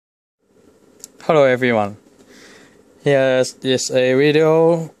Hello everyone, here is a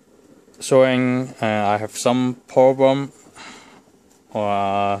video showing I have some problem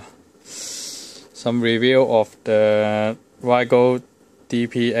or some review of the RIGOL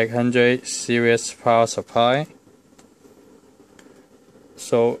DP832 series power supply.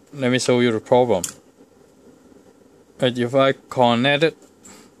 So let me show you the problem. If I connected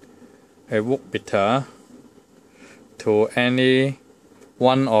a voltmeter to any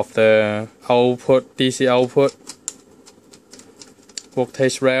one of the output DC output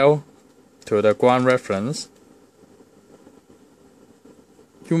voltage rail to the ground reference,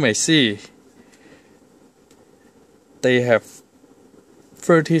 you may see they have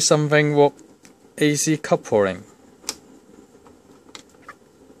 30 something volt AC coupling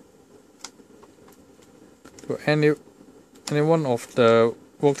to any one of the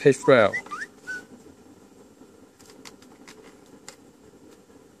voltage rail.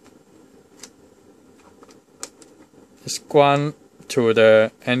 It's gone to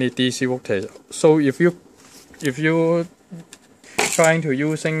the any DC voltage. So if you trying to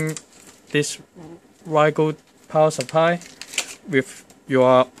using this RIGOL power supply with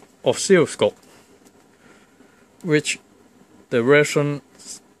your oscilloscope, which the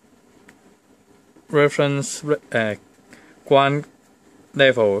reference ground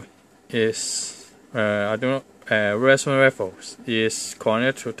level is reference level is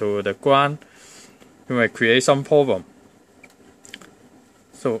connected to the ground, you may create some problem.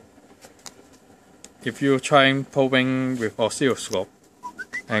 So if you try probing with oscilloscope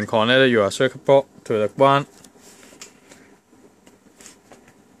and connect your circuit board to the ground,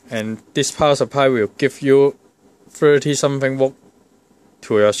 and this power supply will give you 30 something volt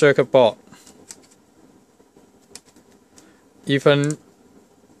to your circuit board. Even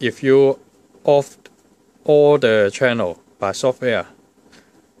if you off all the channel by software,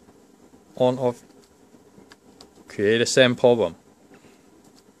 on off create the same problem.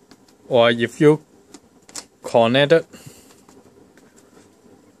 Or if you connected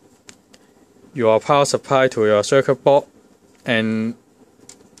your power supply to your circuit board and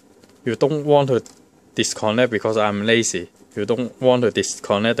you don't want to disconnect because I'm lazy, you don't want to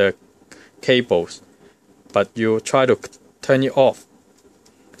disconnect the cables, but you try to turn it off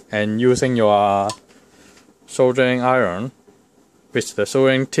and using your soldering iron, which the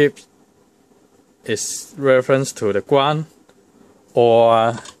soldering tip is reference to the ground,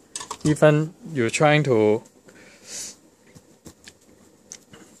 or even you're trying to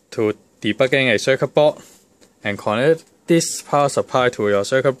debugging a circuit board and connect this power supply to your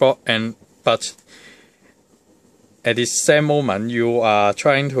circuit board, but at the same moment you are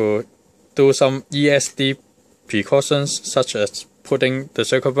trying to do some ESD precautions, such as putting the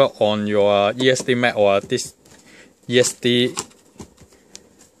circuit board on your ESD mat or this ESD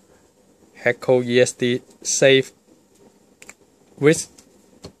Heco ESD safe, which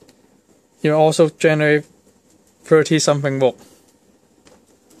you also generate 30 something volt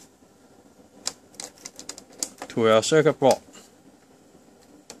to your circuit board.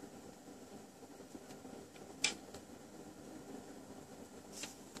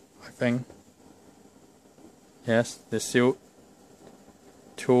 I think yes, there's still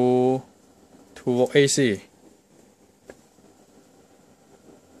 2 volt AC.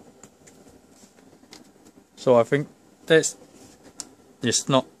 So I think this is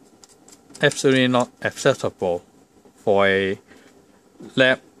absolutely not acceptable for a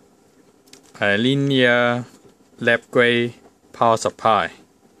linear lab grade power supply.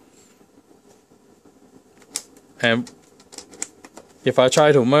 And if I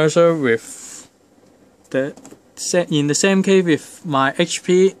try to measure with in the same case with my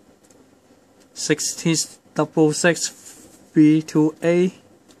HP 6066V2A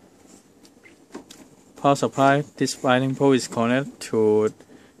power supply, this winding pole is connected to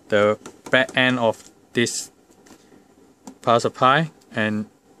the back end of this power supply, and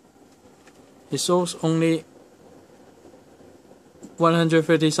it shows only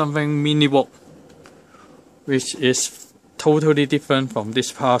 130 something millivolt, which is totally different from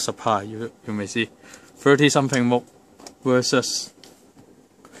this power supply. You may see 30 something volt versus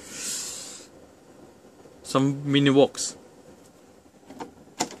some millivolts.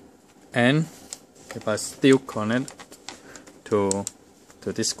 And if I still connect to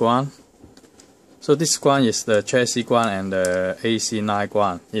this ground, so this ground is the chassis ground and the AC line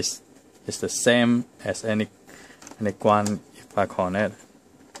ground is the same as any ground if I connect,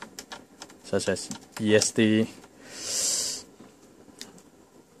 such as ESD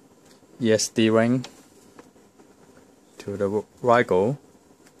ring to the RIGOL,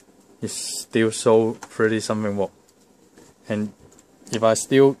 is still show 30 something volt. And if I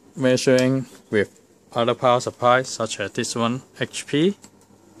still measuring with other power supplies such as this one, HP.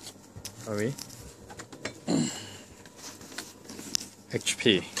 Sorry.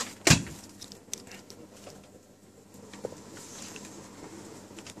 HP.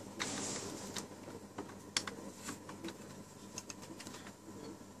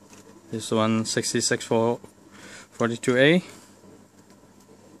 This one 66442A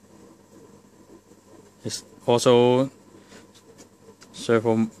is also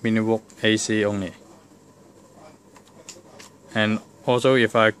servo mini walk AC only. And also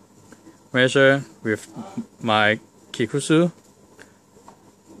if I measure with my Kikusu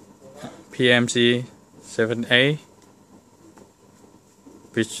PMC 7A,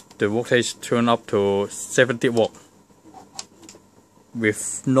 which the voltage turned up to 70 volt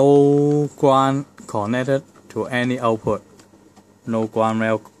with no ground connected to any output, no ground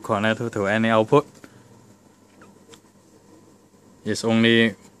rail connected to any output. It's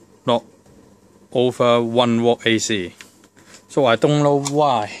only not over 1 volt AC. So I don't know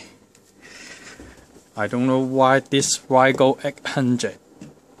why. I don't know why this RIGOL 800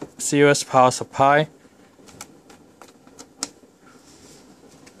 series power supply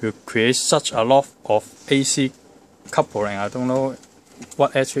will create such a lot of AC coupling. I don't know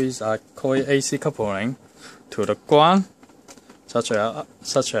what actually I call it AC coupling to the ground, such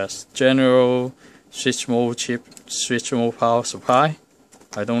as general switch mode chip, switch mode power supply.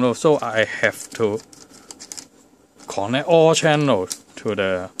 I don't know, so I have to connect all channels to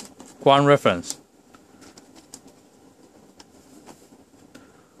the ground reference.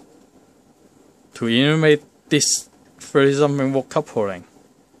 To eliminate this 30-something volt coupling,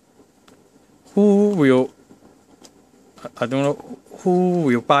 I don't know who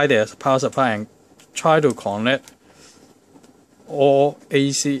will buy their power supply and try to connect all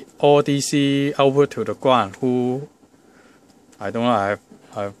AC or DC output to the ground. I don't know.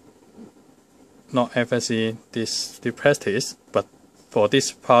 I've not ever seen this practice, but for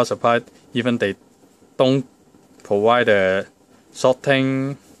this power supply, even they don't provide a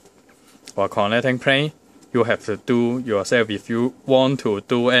sorting or connecting plane. You have to do yourself if you want to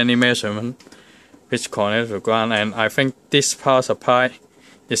do any measurement which connects to the ground. And I think this power supply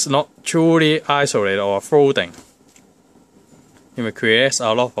is not truly isolated or folding. It will create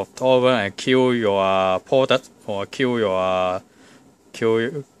a lot of trouble and kill your product or kill your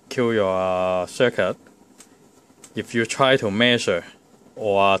circuit if you try to measure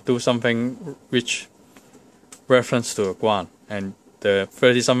or do something which reference to the ground, and the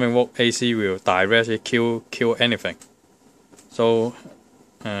 30-something volt AC will directly kill anything. So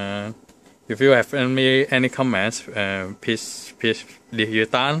if you have any comments, please leave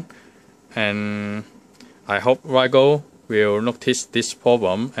it down, and I hope RIGOL will notice this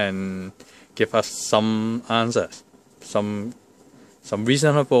problem and give us some answers, some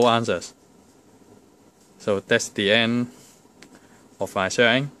reasonable answers. So that's the end of my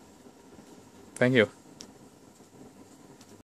sharing. Thank you.